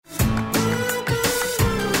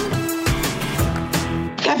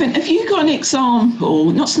Gavin, have you got an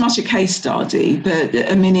example, not so much a case study, but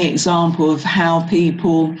a mini example of how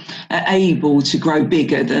people are able to grow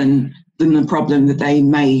bigger than the problem that they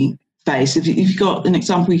may face? If you've got an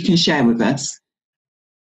example you can share with us.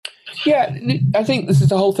 Yeah, I think this is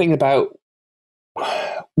the whole thing about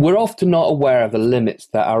we're often not aware of the limits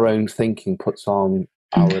that our own thinking puts on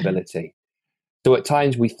our ability. So at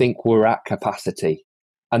times we think we're at capacity,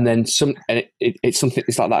 and then it's something.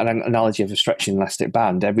 It's like that analogy of a stretching elastic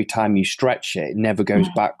band. Every time you stretch it, it never goes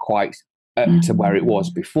back quite to where it was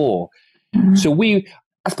before. So I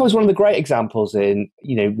suppose one of the great examples in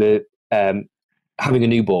the having a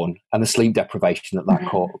newborn and the sleep deprivation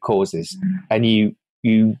that causes, and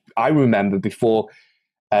I remember before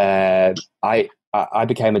I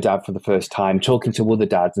became a dad for the first time, talking to other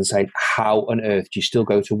dads and saying, how on earth do you still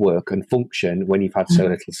go to work and function when you've had so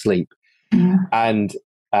little sleep? And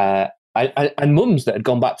mums that had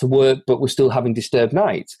gone back to work but were still having disturbed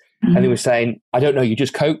nights. And they were saying, I don't know, you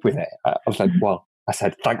just cope with it. I was like, well, I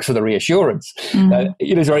said, thanks for the reassurance.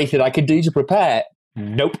 Is there anything I can do to prepare?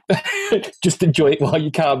 Nope. Just enjoy it while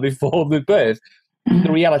you can before the birth.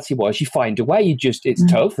 The reality was you find a way. It's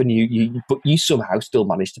tough, and but you somehow still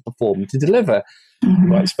manage to perform and to deliver. You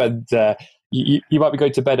might spend you might be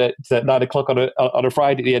going to bed at 9 o'clock on a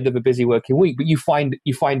Friday at the end of a busy working week, but you find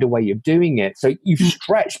a way of doing it. So you've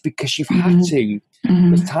stretched because you've had to.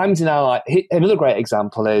 There's times in our life. Another great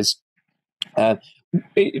example is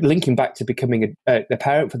linking back to becoming a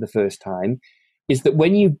parent for the first time. Is that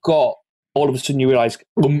when you've got all of a sudden you realise,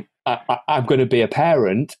 I'm going to be a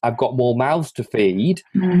parent, I've got more mouths to feed,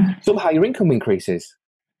 somehow your income increases.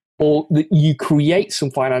 Or that you create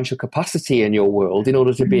some financial capacity in your world in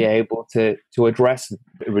order to be able to address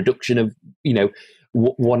a reduction of,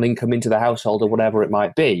 one income into the household or whatever it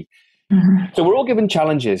might be. So we're all given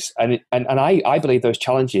challenges, and I believe those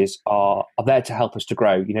challenges are there to help us to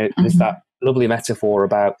grow. There's that lovely metaphor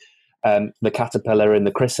about the caterpillar and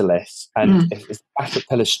the chrysalis, and if the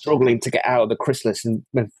caterpillar struggling to get out of the chrysalis and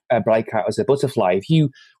break out as a butterfly, if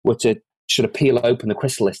you were to sort of peel open the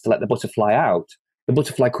chrysalis to let the butterfly out, the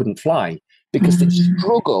butterfly couldn't fly because its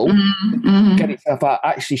struggle to get itself out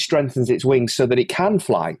actually strengthens its wings so that it can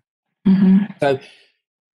fly. So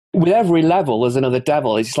with every level, there's another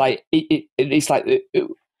devil. It's like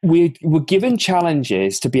we're given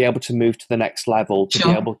challenges to be able to move to the next level, to be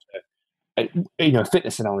able to. A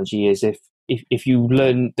fitness analogy is if you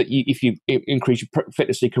learn that if you increase your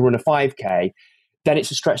fitness so you can run a 5K, then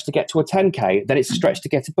it's a stretch to get to a 10K, then it's a stretch to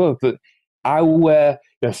get above. But our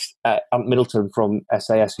Ant Middleton from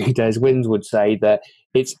SAS Who Dares Wins would say that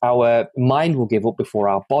it's our mind will give up before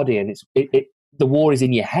our body, and the war is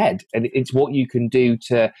in your head, and it's what you can do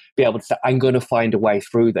to be able to say, I'm going to find a way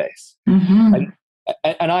through this. And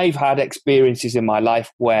I've had experiences in my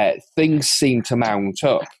life where things seem to mount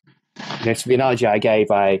up. To the analogy I gave,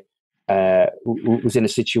 I was in a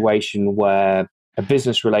situation where a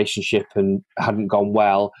business relationship hadn't gone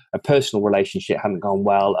well, a personal relationship hadn't gone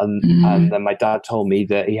well, and then my dad told me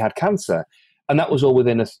that he had cancer, and that was all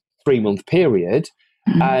within a 3-month period,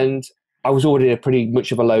 and I was already in a pretty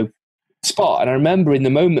much of a low spot. And I remember in the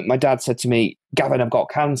moment my dad said to me, Gavin, I've got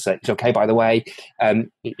cancer. It's okay, by the way.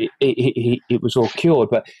 It was all cured,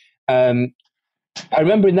 but I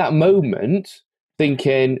remember in that moment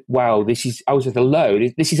thinking, wow, I was at a low.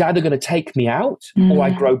 This is either going to take me out or I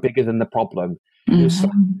grow bigger than the problem.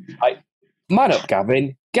 Man up,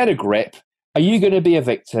 Gavin, get a grip. Are you going to be a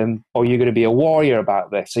victim or are you going to be a warrior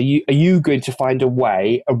about this? Are you going to find a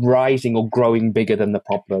way of rising or growing bigger than the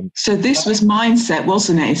problem? So this was mindset,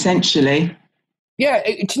 wasn't it, essentially? Yeah,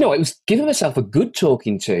 it was giving myself a good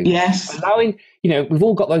talking to. Yes. Allowing, we've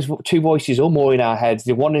all got those two voices or more in our heads.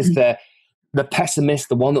 The one is the pessimist,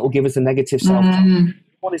 the one that will give us a negative self-talk.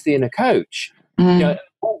 One is the inner coach.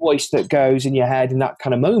 All voice that goes in your head in that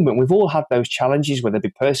kind of moment. We've all had those challenges, whether it be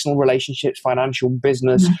personal relationships, financial,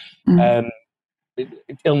 business,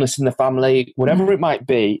 illness in the family, whatever it might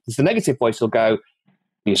be. There's the negative voice will go,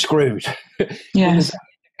 you're screwed. Yes.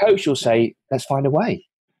 The coach will say, let's find a way.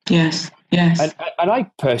 Yes. And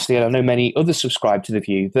I personally, and I know many others subscribe to the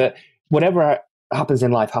view that whatever happens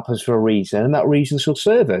in life happens for a reason, and that reason shall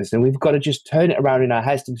serve us. And we've got to just turn it around in our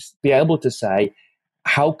heads to be able to say,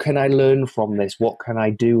 how can I learn from this? What can I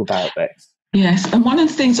do about this? Yes. And one of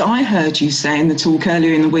the things I heard you say in the talk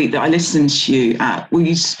earlier in the week that I listened to you at, where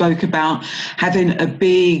you spoke about having a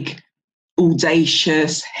big,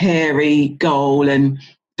 audacious, hairy goal and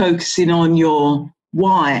focusing on your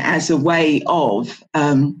why as a way of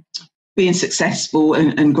being successful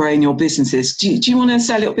and growing your businesses. Do you want to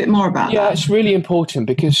say a little bit more about that? Yeah, it's really important,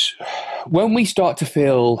 because when we start to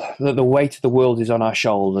feel that the weight of the world is on our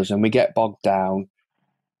shoulders and we get bogged down,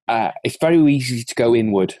 it's very easy to go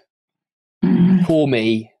inward. Poor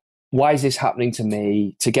me. Why is this happening to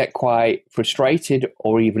me? To get quite frustrated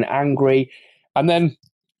or even angry. And then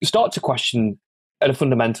start to question at a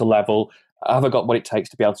fundamental level, have I got what it takes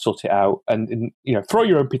to be able to sort it out? And throw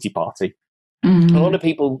your own pity party. A lot of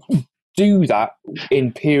people do that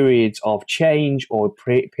in periods of change or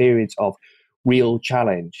periods of real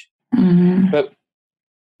challenge. But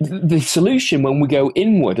the solution when we do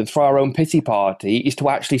inward and throw our own pity party is to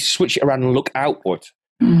actually switch it around and look outward.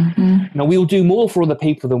 Now, we'll do more for other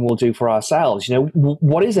people than we'll do for ourselves.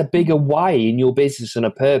 What is a bigger why in your business and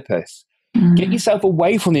a purpose? Get yourself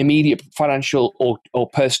away from the immediate financial or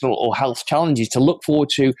personal or health challenges to look forward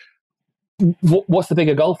to what's the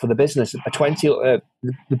bigger goal for the business. The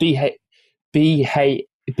BHAG,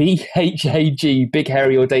 big,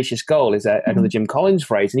 hairy, audacious goal, is another Jim Collins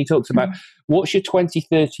phrase. And he talks about what's your 20,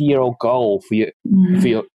 30-year-old goal for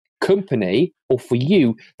your company or for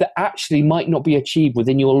you that actually might not be achieved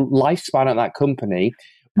within your lifespan at that company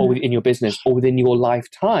or within your business or within your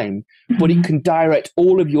lifetime, but it can direct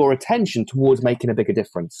all of your attention towards making a bigger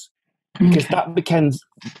difference. Because that becomes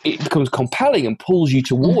compelling and pulls you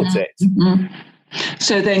towards it.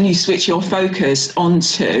 So then you switch your focus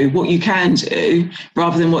onto what you can do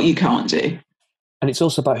rather than what you can't do. And it's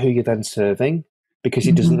also about who you're then serving, because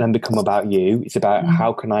it doesn't then become about you. It's about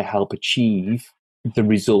how can I help achieve the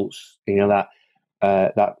results. That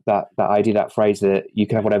idea, that phrase that you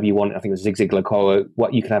can have whatever you want. I think it's Zig Ziglar quote.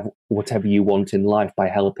 What you can have whatever you want in life by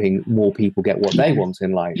helping more people get what they want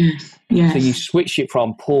in life. So you switch it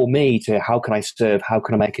from poor me to how can I serve? How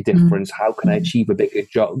can I make a difference? How can I achieve a bigger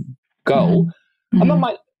goal? And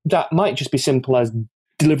that might just be simple as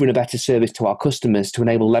delivering a better service to our customers to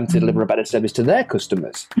enable them to deliver a better service to their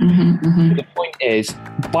customers. The point is,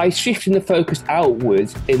 by shifting the focus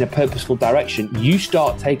outwards in a purposeful direction, you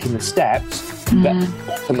start taking the steps that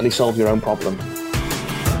ultimately solve your own problem.